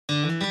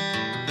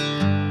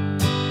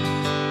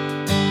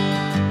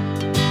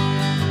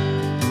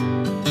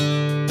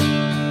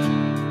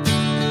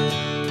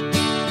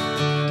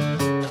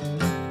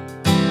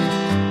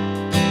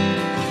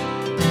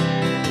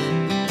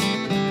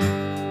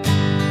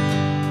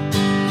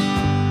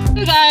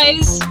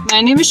Guys,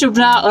 my name is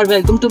Shubhra और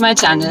welcome to my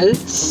channel.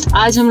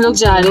 आज हम लोग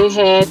जा रहे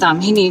हैं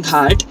ताम्हिनी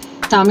घाट।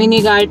 ताम्हिनी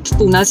घाट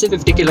पूना से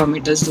 50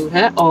 किलोमीटर्स दूर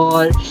है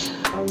और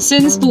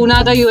सिंस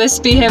पूना का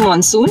यूएसपी है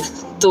मानसून,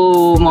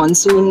 तो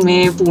मानसून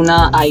में पूना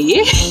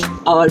आइए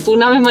और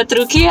पूना में मत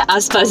रुकिए,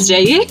 आसपास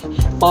जाइए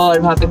और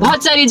वहाँ पे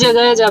बहुत सारी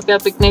जगह है जहाँ पे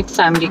आप पिकनिक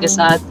फैमिली के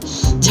साथ,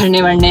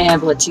 झरने वरने हैं,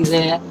 बहुत चीज़ें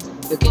हैं,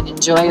 यू कैन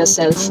एंजॉय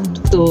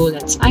योरसेल्फ। तो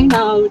लेट्स फाइंड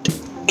आउट।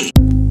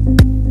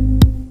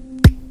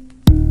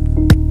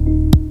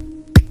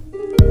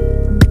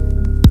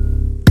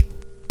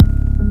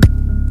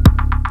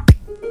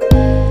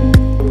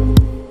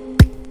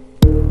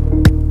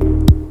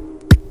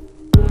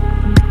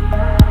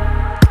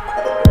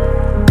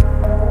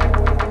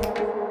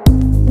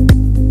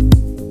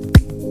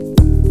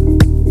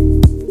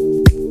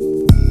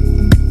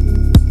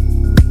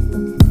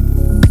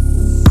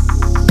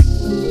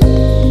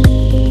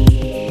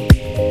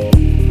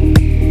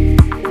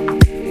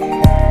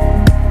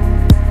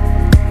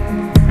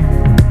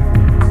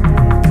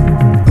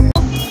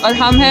 और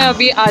हम हैं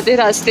अभी आधे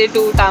रास्ते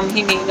टू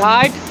ताम्हिनी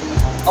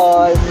घाट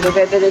और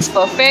वेदर इज़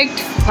परफेक्ट।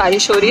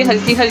 बारिश हो रही है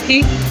हल्की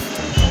हल्की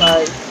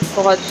और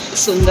बहुत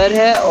सुंदर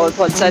है और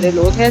बहुत सारे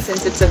लोग हैं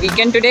since it's a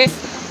weekend today,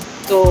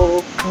 तो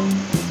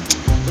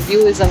व्यू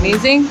इज़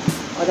अमेजिंग।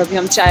 और अभी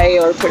हम चाय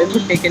और थोड़े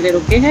भुट्टे के लिए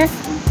रुके हैं,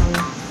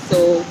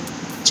 तो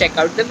check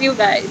out the view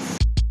guys.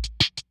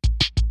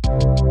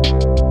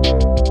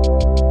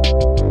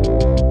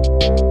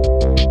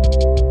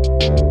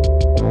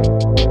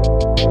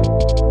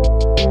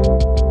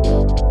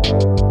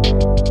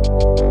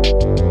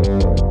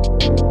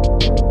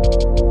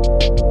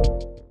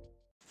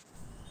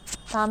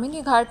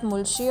 ताम्हिनी घाट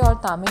मुल्शी और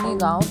ताम्हिनी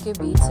गांव के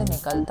बीच से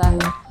निकलता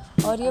है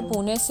और ये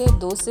पुणे से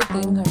 2 से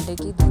 3 घंटे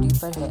की दूरी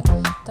पर है,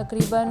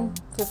 तकरीबन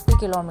 50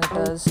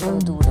 किलोमीटर्स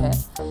दूर है।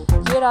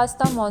 ये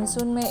रास्ता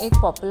मानसून में एक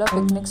पॉपुलर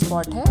पिकनिक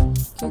स्पॉट है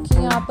क्योंकि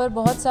यहाँ पर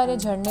बहुत सारे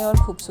झरने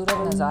और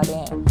खूबसूरत नज़ारे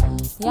हैं।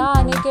 यहाँ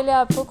आने के लिए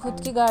आपको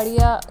खुद की गाड़ी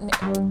या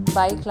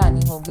बाइक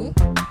लानी होगी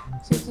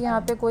क्योंकि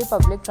यहाँ पे कोई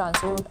पब्लिक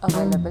ट्रांसपोर्ट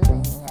अवेलेबल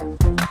नहीं है।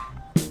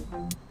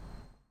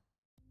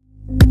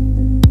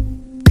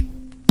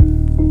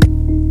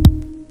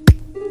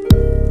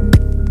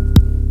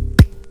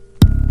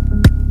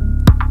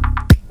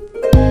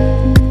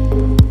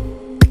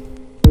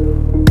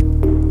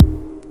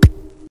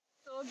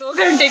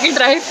 घंटे की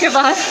ड्राइव के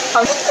बाद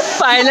हम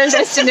फाइनल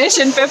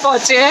डेस्टिनेशन पे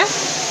पहुंचे हैं,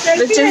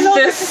 विच इज़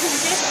दिस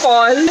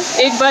फॉल।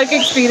 एक बार के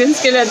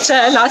एक्सपीरियंस के लिए अच्छा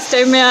है, लास्ट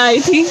टाइम मैं आई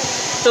थी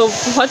तो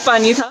बहुत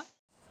पानी था।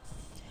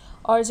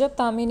 और जब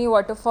ताम्हिनी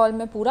वाटरफॉल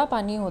में पूरा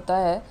पानी होता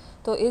है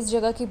तो इस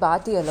जगह की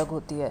बात ही अलग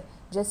होती है,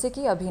 जैसे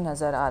कि अभी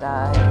नज़र आ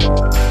रहा है।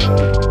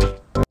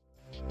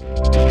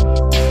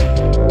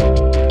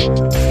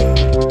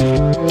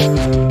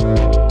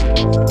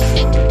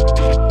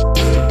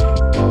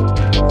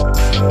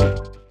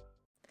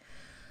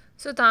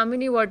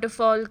 ताम्हिनी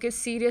वाटरफॉल के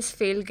सीरियस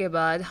फेल के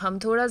बाद हम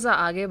थोड़ा सा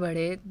आगे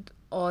बढ़े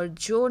और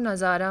जो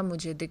नज़ारा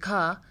मुझे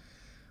दिखा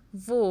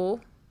वो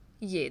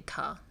ये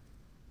था।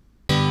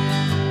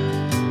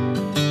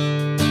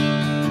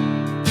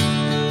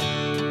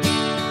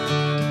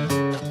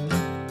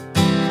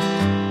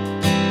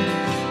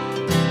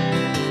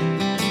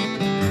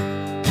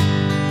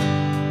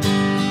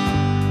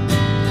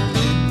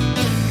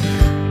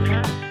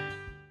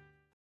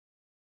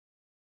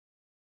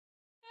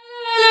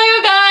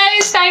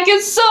 Thank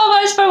you so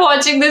much for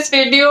watching this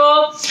video.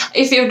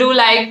 If you do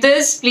like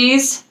this,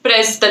 please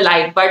press the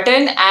like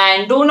button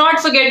and do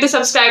not forget to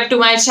subscribe to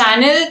my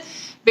channel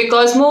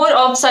because more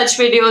of such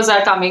videos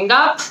are coming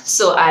up.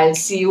 So I'll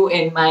see you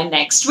in my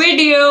next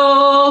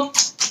video.